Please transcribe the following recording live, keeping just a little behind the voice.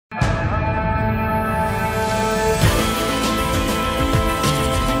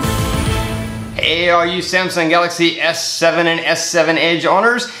Hey, all you Samsung Galaxy S7 and S7 Edge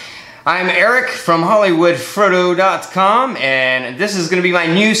owners. I'm Eric from hollywoodfrodo.com, and this is going to be my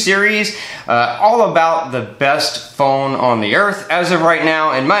new series all about the best phone on the earth as of right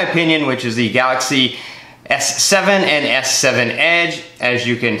now, in my opinion, which is the Galaxy S7 and S7 Edge. As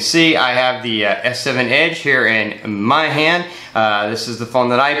you can see, I have the S7 Edge here in my hand. This is the phone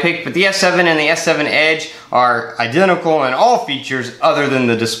that I picked, but the S7 and the S7 Edge are identical in all features other than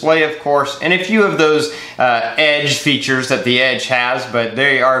the display, of course, and a few of those Edge features that the Edge has, but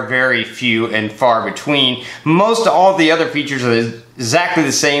they are very few and far between. Most all of the other features are exactly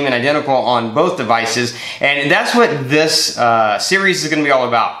the same and identical on both devices, and that's what this series is going to be all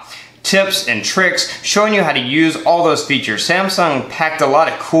about. Tips and tricks showing you how to use all those features. Samsung packed a lot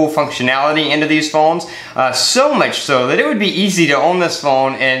of cool functionality into these phones, so much so that it would be easy to own this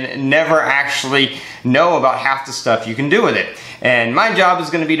phone and never actually know about half the stuff you can do with it. And my job is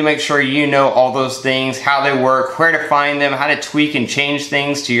going to be to make sure you know all those things, how they work, where to find them, how to tweak and change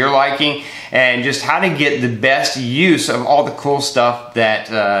things to your liking, and just how to get the best use of all the cool stuff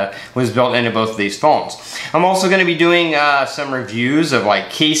that was built into both of these phones. I'm also going to be doing some reviews of like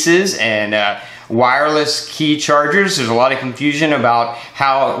cases and wireless key chargers. There's a lot of confusion about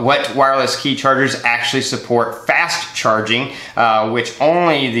what wireless key chargers actually support fast charging, which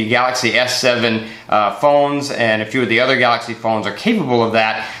only the Galaxy S7 phones and a few of the other Galaxy phones are capable of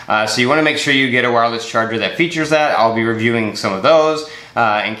that. So you want to make sure you get a wireless charger that features that. I'll be reviewing some of those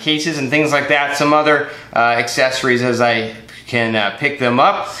and cases and things like that, some other accessories as I can pick them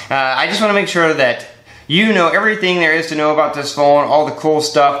up. I just want to make sure that you know everything there is to know about this phone, all the cool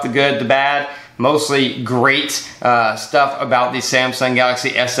stuff, the good, the bad, mostly great stuff about the Samsung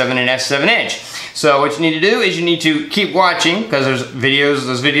Galaxy S7 and S7 Edge. So what you need to do is you need to keep watching, because those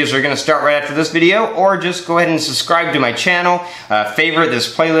videos are going to start right after this video, or just go ahead and subscribe to my channel, favorite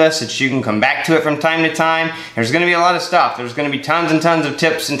this playlist so that you can come back to it from time to time. There's going to be a lot of stuff. There's going to be tons and tons of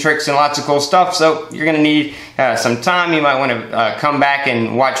tips and tricks and lots of cool stuff, so you're going to need some time. You might want to come back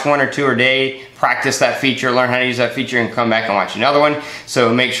and watch one or two a day, practice that feature, learn how to use that feature, and come back and watch another one.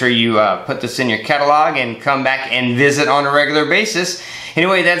 So make sure you put this in your catalog and come back and visit on a regular basis.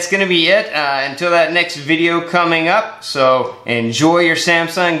 Anyway, that's going to be it until that next video coming up. So enjoy your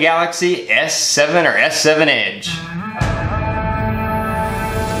Samsung Galaxy S7 or S7 Edge.